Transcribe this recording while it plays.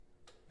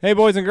Hey,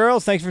 boys and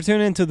girls, thanks for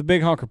tuning in to the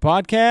Big Honker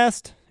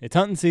Podcast. It's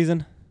hunting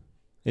season.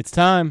 It's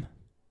time.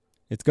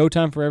 It's go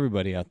time for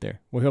everybody out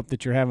there. We hope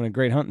that you're having a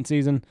great hunting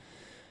season.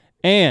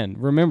 And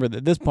remember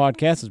that this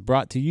podcast is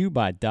brought to you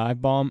by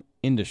Dive Bomb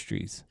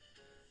Industries.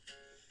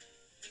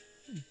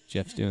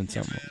 Jeff's doing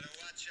something.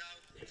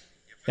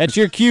 That's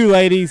your cue,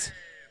 ladies.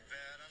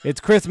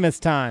 It's Christmas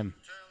time.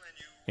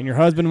 And your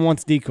husband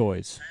wants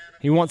decoys.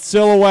 He wants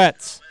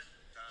silhouettes.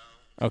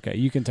 Okay,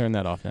 you can turn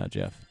that off now,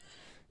 Jeff.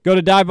 Go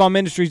to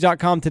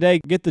divebombindustries.com today.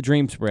 Get the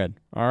dream spread,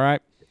 all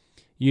right?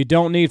 You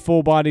don't need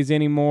full bodies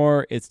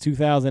anymore. It's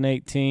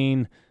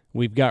 2018.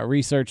 We've got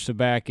research to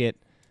back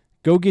it.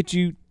 Go get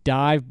you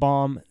Dive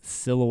Bomb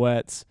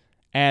silhouettes.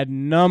 Add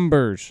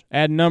numbers.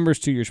 Add numbers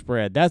to your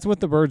spread. That's what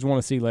the birds want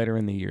to see later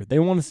in the year. They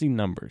want to see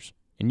numbers.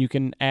 And you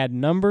can add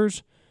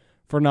numbers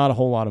for not a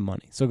whole lot of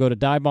money. So go to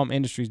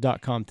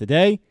divebombindustries.com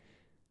today.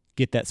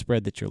 Get that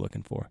spread that you're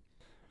looking for.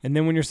 And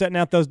then when you're setting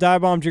out those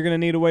dive bombs, you're going to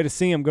need a way to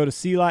see them. Go to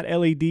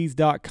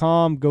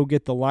sealightleds.com. Go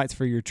get the lights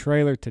for your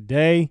trailer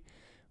today.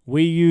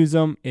 We use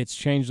them. It's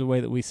changed the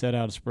way that we set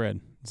out a spread.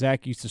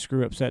 Zach used to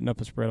screw up setting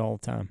up a spread all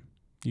the time.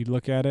 You'd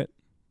look at it,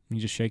 and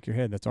you just shake your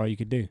head. That's all you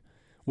could do.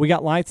 We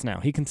got lights now.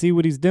 He can see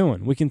what he's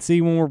doing. We can see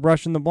when we're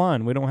brushing the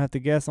blind. We don't have to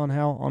guess on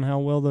how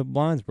well the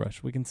blind's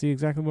brushed. We can see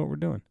exactly what we're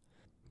doing.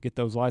 Get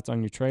those lights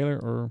on your trailer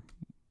or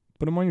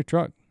put them on your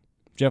truck.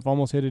 Jeff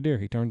almost hit a deer.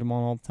 He turned them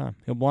on all the time.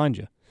 He'll blind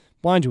you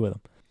with them.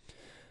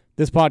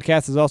 This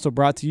podcast is also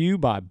brought to you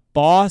by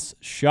Boss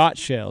Shot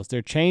Shells.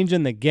 They're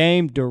changing the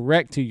game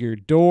direct to your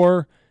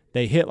door.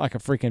 They hit like a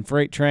freaking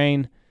freight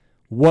train.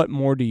 What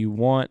more do you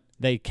want?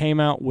 They came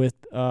out with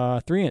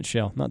a 3-inch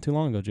shell not too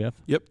long ago, Jeff.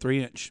 Yep,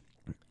 3-inch.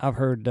 I've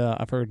heard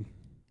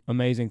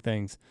amazing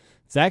things.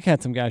 Zach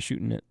had some guys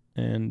shooting it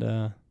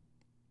and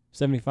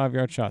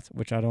 75-yard shots,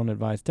 which I don't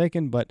advise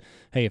taking. But,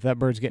 hey, if that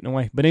bird's getting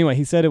away. But, anyway,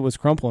 he said it was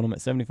crumpling them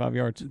at 75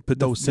 yards. Put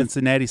those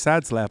Cincinnati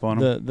side slap on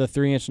them. The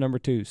 3-inch number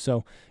 2.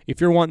 So,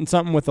 if you're wanting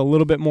something with a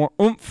little bit more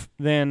oomph,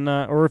 then,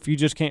 or if you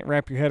just can't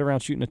wrap your head around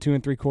shooting a 2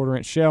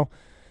 3/4-inch shell,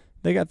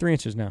 they got 3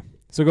 inches now.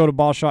 So, go to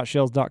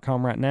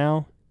ballshotshells.com right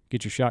now.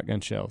 Get your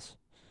shotgun shells.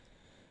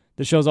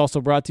 This show is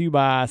also brought to you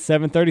by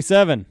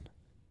 737.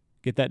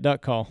 Get that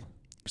duck call.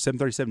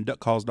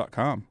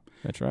 737duckcalls.com.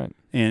 That's right.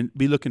 And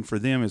be looking for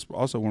them as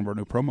also one of our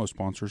new promo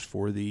sponsors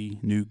for the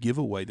new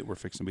giveaway that we're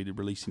fixing to be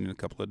releasing in a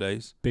couple of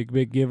days.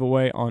 Big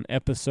giveaway on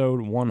episode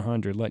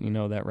 100, letting you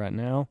know that right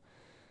now.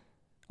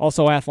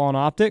 Also, Athlon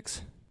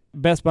Optics.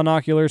 Best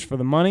binoculars for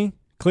the money.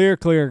 Clear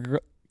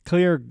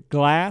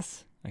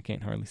glass. I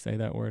can't hardly say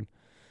that word.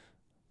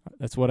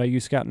 That's what I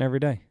use scouting every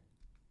day.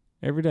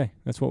 Every day.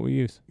 That's what we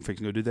use. We're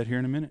fixing to go do that here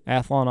in a minute.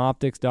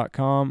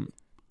 AthlonOptics.com.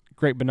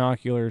 Great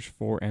binoculars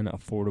for an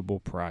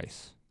affordable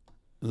price.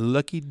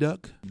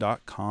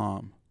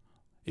 LuckyDuck.com.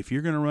 If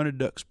you're going to run a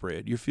duck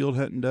spread, you're field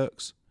hunting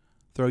ducks,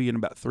 throw you in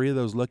about 3 of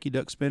those Lucky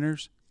Duck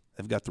spinners.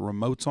 They've got the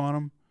remotes on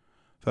them.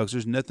 Folks,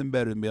 there's nothing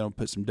better than being able to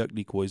put some duck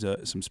decoys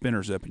up, some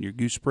spinners up in your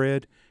goose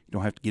spread. You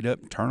don't have to get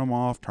up and turn them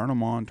off, turn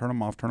them on, turn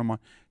them off, turn them on.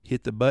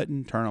 Hit the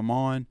button, turn them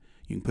on.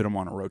 You can put them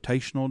on a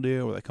rotational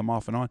deal where they come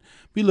off and on.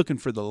 Be looking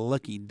for the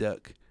Lucky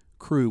Duck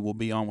crew. Will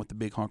be on with the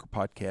Big Honker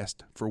Podcast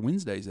for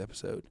Wednesday's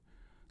episode.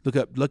 Look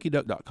up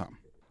LuckyDuck.com.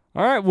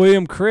 All right,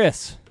 William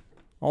Chris.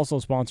 Also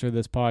sponsor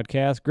this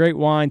podcast. Great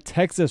wine,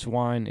 Texas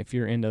wine, if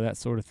you're into that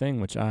sort of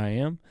thing, which I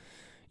am.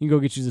 You can go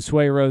get you the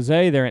Sway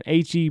Rosé. They're in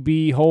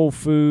H-E-B, Whole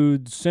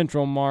Foods,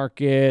 Central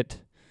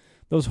Market,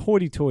 those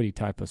hoity-toity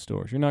type of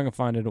stores. You're not going to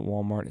find it at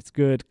Walmart. It's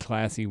good,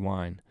 classy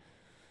wine.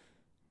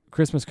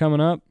 Christmas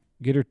coming up.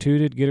 Get her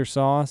tooted, get her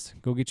sauced.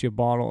 Go get you a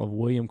bottle of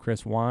William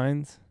Chris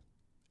wines.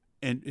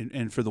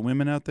 And for the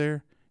women out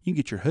there, you can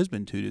get your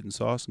husband tooted and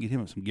sauced and get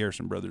him some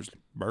Garrison Brothers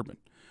bourbon.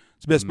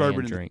 It's the best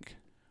bourbon drink.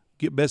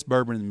 Get best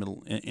bourbon in the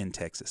middle in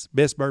Texas.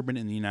 Best bourbon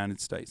in the United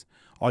States.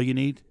 All you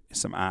need is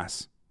some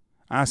ice.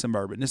 Ice and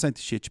bourbon. This ain't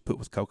the shit you put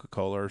with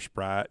Coca-Cola or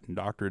Sprite and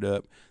doctor it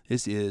up.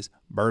 This is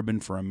bourbon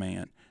for a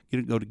man.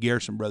 Go to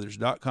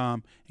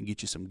GarrisonBrothers.com and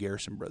get you some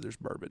Garrison Brothers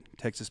bourbon.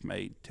 Texas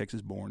made,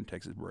 Texas born,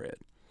 Texas bred.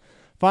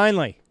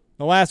 Finally,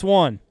 the last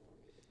one.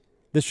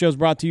 This show's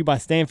brought to you by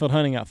Stanfield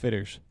Hunting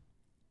Outfitters.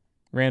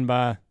 Ran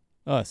by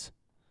us.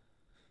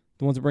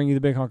 The ones that bring you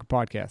the Big Honker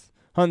Podcast.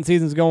 Hunting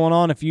season's going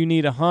on. If you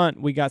need a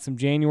hunt, we got some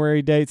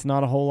January dates.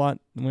 Not a whole lot.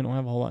 We don't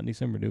have a whole lot in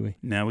December, do we?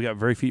 No, we got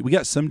very few. We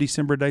got some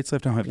December dates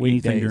left. I don't have anything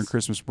Weekdays. during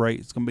Christmas break.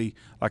 It's going to be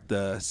like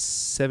the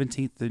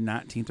 17th to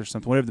 19th or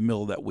something. Whatever the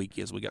middle of that week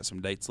is, we got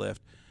some dates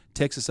left.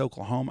 Texas,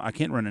 Oklahoma. I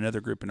can't run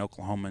another group in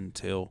Oklahoma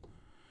until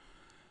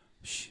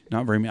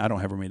not very many. I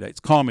don't have very many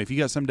dates. Call me. If you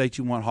got some dates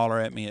you want, holler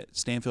at me at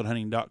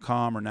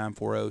stanfieldhunting.com or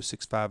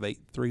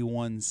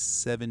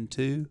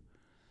 940-658-3172.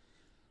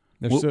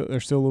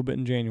 There's still a little bit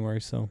in January,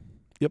 so.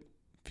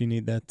 If you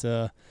need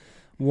that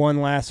one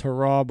last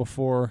hurrah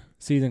before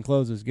season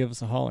closes, give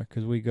us a holler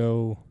because we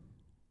go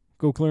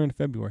clear into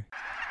February.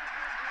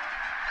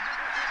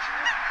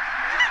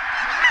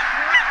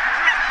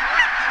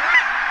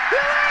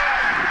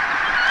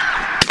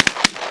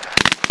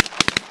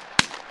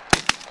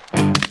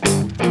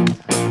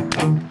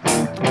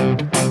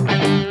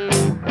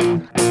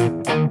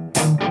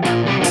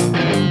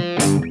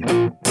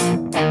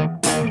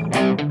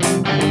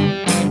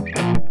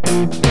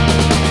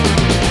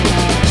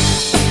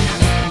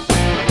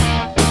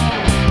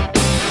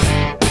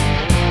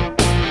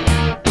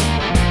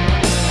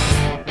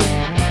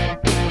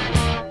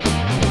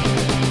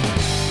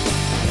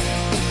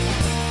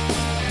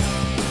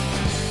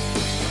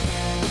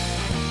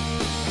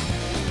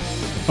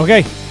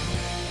 Okay.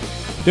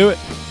 Do it.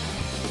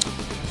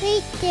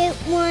 3, 2,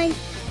 1.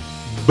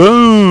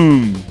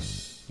 Boom!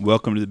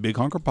 Welcome to the Big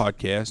Honker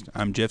Podcast.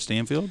 I'm Jeff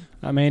Stanfield.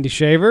 I'm Andy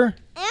Shaver.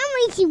 I'm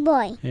Richie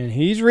Boy. And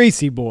he's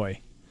Reese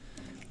Boy.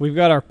 We've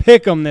got our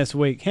pick'em this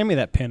week. Hand me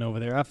that pen over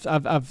there.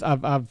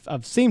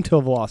 I've seemed to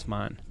have lost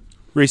mine.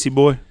 Racy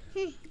boy,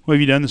 what have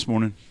you done this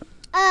morning?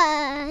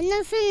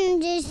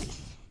 Nothing.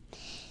 Just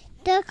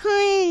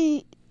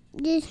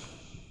just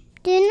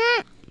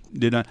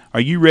doing that. Are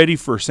you ready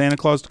for Santa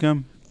Claus to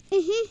come?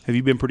 Mhm. Have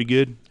you been pretty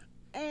good?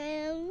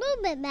 A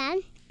little bit bad.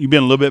 You've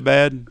been a little bit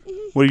bad?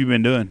 What have you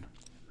been doing?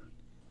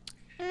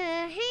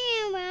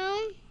 Hanging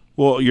around.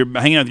 Well, you're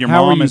hanging out with your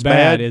How mom are you is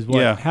bad? Is what?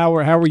 Yeah. How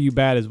are you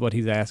bad is what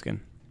he's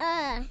asking.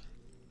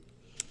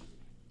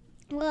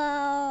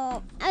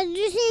 Well, I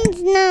just think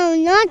no,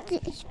 not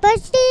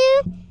supposed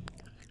to do.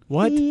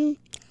 What? Mm,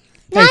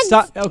 Hey, not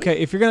stop. Okay,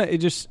 if you're gonna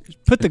just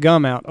put the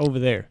gum out over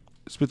there.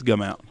 Spit the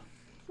gum out.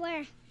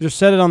 Where? Just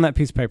set it on that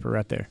piece of paper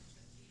right there,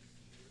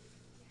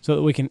 so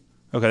that we can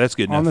Okay, that's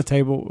good on the enough.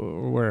 table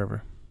or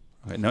wherever.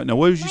 Okay, no,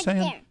 what was you Right saying?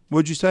 there.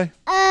 What did you say?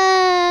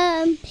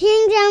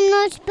 Things I'm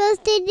not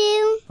supposed to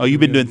do. Oh, you've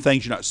been doing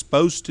things you're not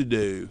supposed to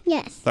do.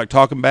 Yes. Like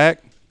talking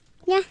back?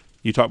 Yeah.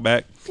 You talk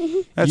back?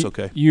 That's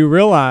okay. You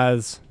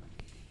realize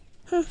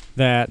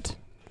that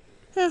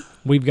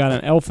we've got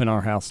an elf in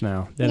our house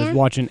now that is Yeah.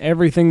 watching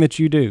everything that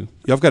you do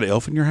Y'all got an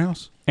elf in your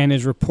house? and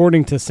is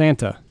reporting to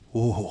Santa.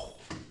 Whoa.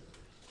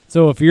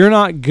 So if you're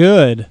not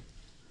good,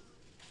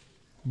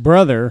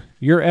 brother,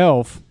 your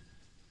elf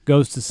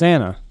goes to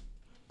Santa,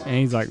 and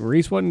he's like,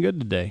 Reese wasn't good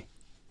today.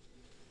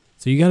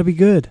 So you got to be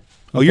good.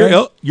 Oh,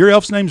 okay? your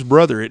elf's name's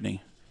Brother, isn't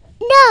he?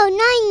 No,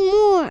 not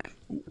anymore.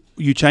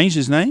 You changed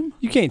his name?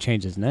 You can't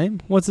change his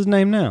name. What's his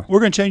name now? We're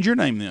going to change your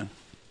name then.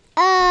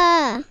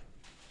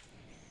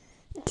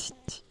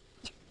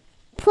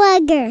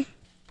 Plugger.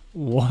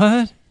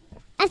 What?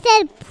 I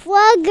said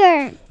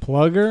Plugger.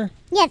 Plugger?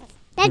 Yes,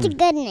 that's a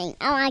good name.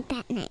 I like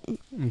that name.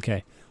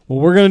 Okay. Well,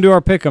 we're going to do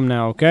our pick'em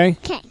now, okay?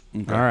 Okay.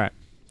 Okay. All right.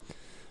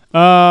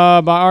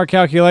 By our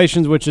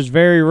calculations, which is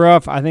very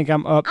rough, I think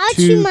I'm up I'll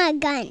to... shoot my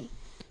gun.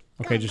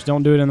 Okay, just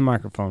don't do it in the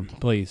microphone,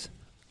 please.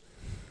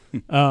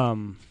 I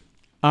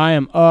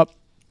am up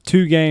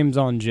 2 games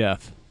on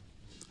Jeff.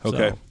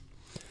 Okay.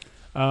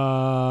 So,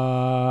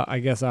 I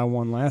guess I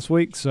won last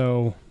week,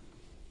 so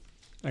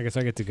I guess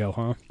I get to go,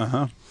 huh?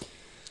 Uh-huh.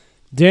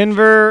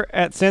 Denver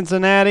at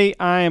Cincinnati.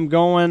 I am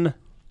going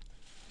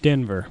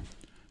Denver.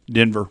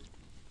 Denver.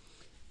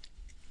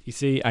 You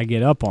see, I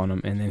get up on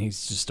him, and then he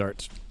just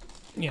starts,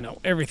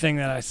 everything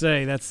that I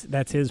say,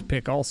 that's his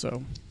pick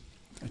also.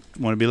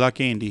 Want to be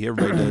like Andy.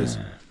 Everybody does.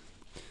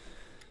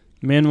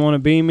 Men want to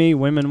be me.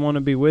 Women want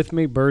to be with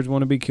me. Birds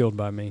want to be killed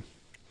by me.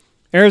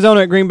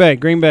 Arizona at Green Bay.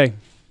 Green Bay.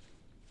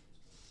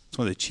 It's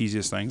one of the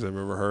cheesiest things I've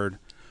ever heard.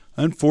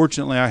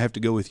 Unfortunately, I have to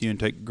go with you and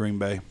take Green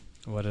Bay.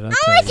 What did I I'm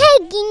tell you?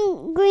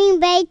 taking Green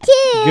Bay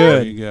too. Good.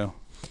 There you go.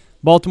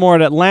 Baltimore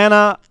at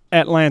Atlanta.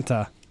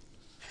 Atlanta.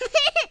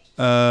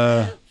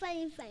 I'm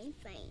Funny.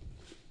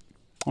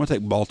 going to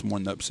take Baltimore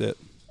in the upset.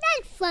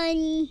 That's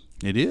funny.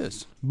 It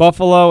is.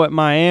 Buffalo at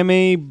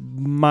Miami.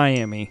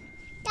 Miami.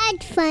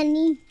 That's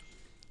funny.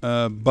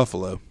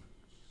 Buffalo.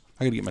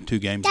 I got to get my 2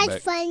 games That's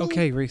back. funny.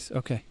 Okay, Reese.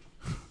 Okay.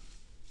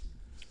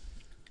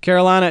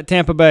 Carolina at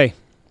Tampa Bay.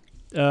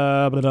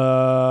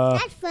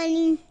 That's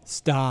funny.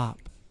 Stop.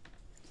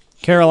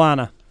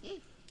 Carolina.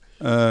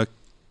 Uh,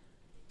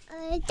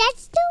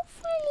 That's still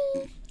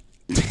funny.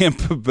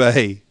 Tampa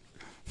Bay.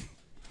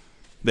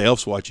 The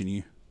elf's watching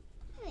you.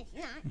 No, it's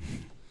not.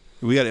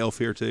 We got elf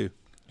here, too.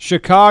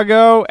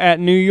 Chicago at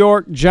New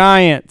York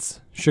Giants.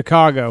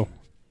 Chicago.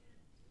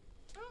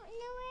 I don't know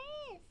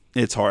where it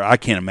is. It's hard. I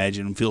can't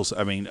imagine Phil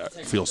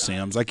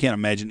Simms. I can't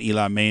imagine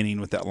Eli Manning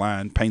with that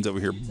line. Payne's over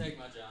here.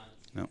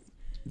 No.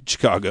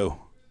 Chicago.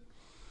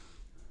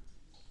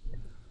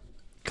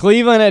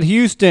 Cleveland at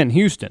Houston.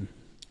 Houston.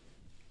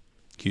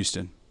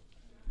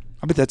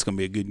 I bet that's going to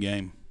be a good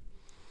game.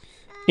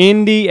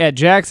 Indy at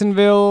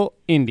Jacksonville.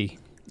 Indy.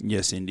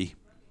 Yes, Indy.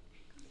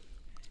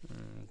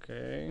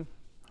 Okay.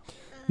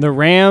 The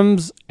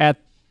Rams at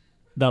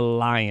the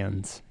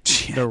Lions.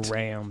 Shit. The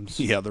Rams.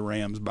 Yeah, the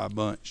Rams by a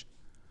bunch.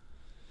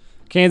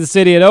 Kansas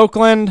City at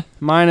Oakland.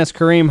 Minus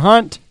Kareem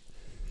Hunt.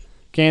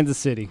 Kansas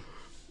City.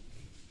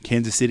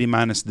 Kansas City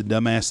minus the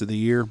dumbass of the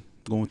year.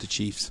 Going with the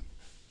Chiefs.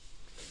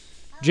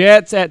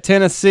 Jets at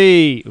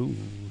Tennessee. Ooh,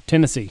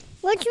 Tennessee.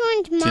 Which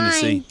one's mine?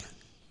 Tennessee.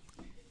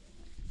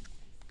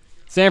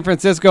 San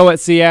Francisco at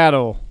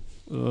Seattle.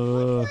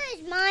 Where's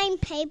mine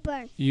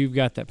paper? You've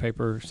got that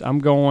paper. I'm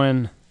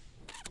going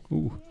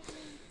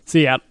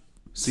Seattle.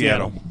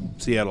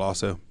 Seattle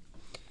also.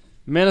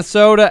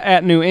 Minnesota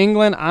at New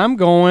England. I'm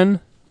going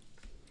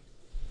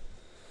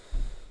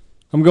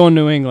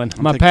New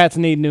England. My Pats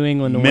need New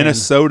England to win.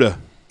 Minnesota.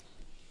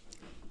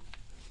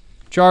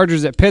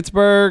 Chargers at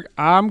Pittsburgh.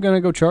 I'm going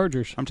to go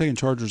Chargers. I'm taking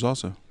Chargers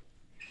also.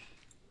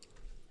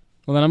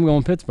 Well, then I'm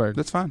going Pittsburgh.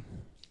 That's fine.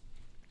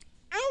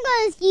 I'm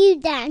going to you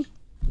then.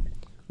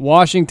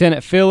 Washington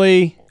at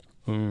Philly.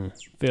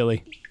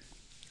 Philly.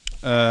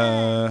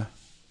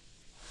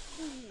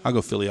 I'll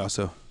go Philly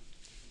also.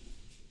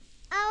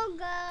 I'll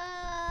go.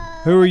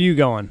 Who are you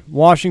going?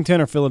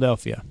 Washington or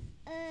Philadelphia?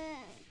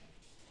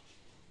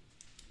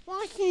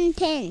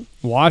 Washington.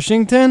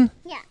 Washington?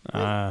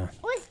 Yeah.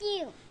 With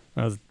you.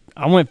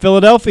 I went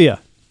Philadelphia.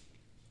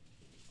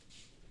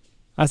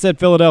 I said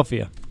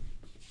Philadelphia.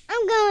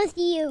 I'm going with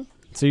you.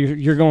 So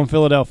you're going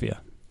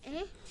Philadelphia.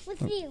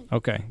 With you.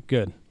 Okay,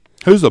 good.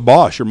 Who's the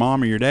boss? Your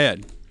mom or your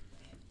dad?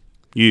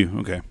 You.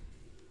 Okay.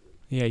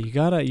 Yeah, you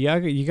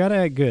gotta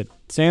act good.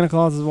 Santa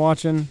Claus is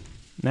watching.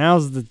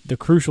 Now's the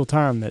crucial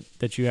time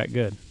that you act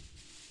good.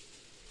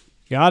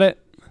 Got it?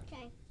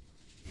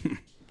 Okay.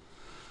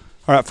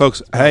 All right,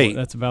 folks. Hey,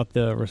 That's about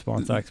the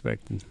response I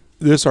expected.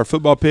 this is our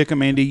football pick.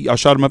 Andy, I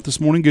shot him up this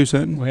morning goose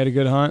hunting. We had a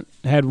good hunt.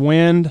 Had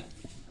wind.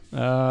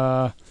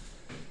 Farmer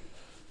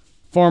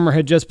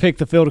had just picked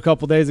the field a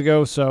couple days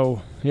ago,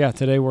 so yeah,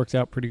 today worked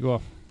out pretty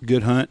well.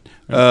 Good hunt.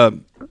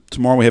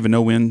 Tomorrow we have a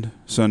no-wind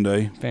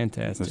Sunday.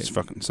 Fantastic. This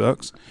fucking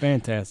sucks.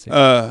 Fantastic.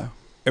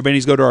 Everybody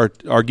needs to go to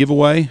our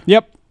giveaway.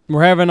 Yep. We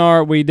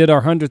did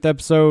our 100th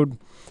episode,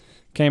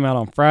 came out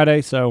on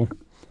Friday, so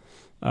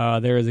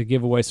there is a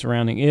giveaway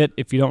surrounding it.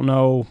 If you don't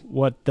know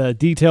what the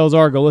details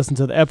are, go listen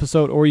to the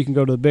episode, or you can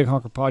go to the Big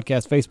Honker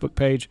Podcast Facebook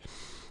page.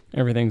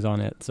 Everything's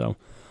on it. So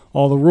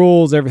all the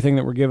rules, everything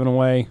that we're giving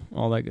away,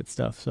 all that good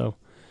stuff. So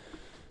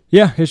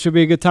yeah, it should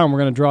be a good time. We're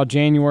going to draw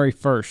January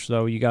 1st,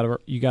 so you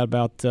got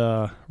about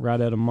right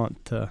at a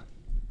month to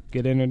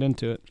get entered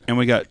into it. And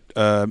we got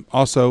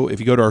also, if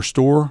you go to our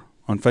store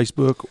on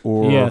Facebook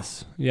or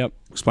Yes, yep.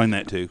 Explain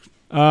that too.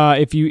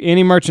 If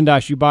any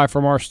merchandise you buy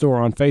from our store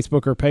on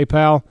Facebook or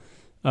PayPal,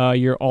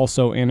 you're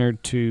also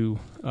entered to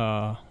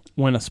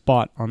win a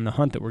spot on the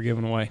hunt that we're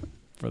giving away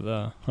for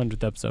the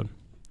 100th episode.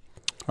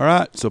 All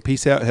right, so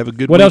peace out. Have a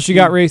good What week. else you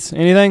got, Reese?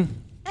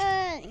 Anything?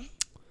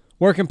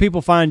 Where can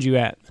people find you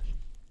at?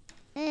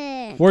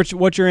 What's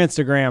your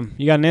Instagram?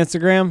 You got an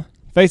Instagram?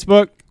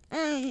 Facebook?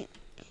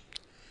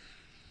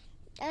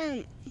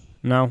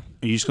 No?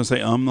 Are you just going to say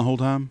the whole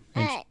time?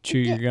 And chew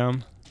your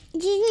gum?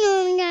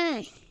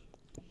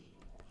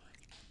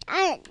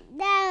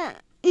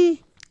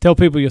 Tell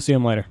people you'll see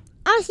them later.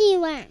 I'll see you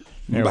later.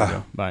 There Bye. we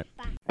go. Bye.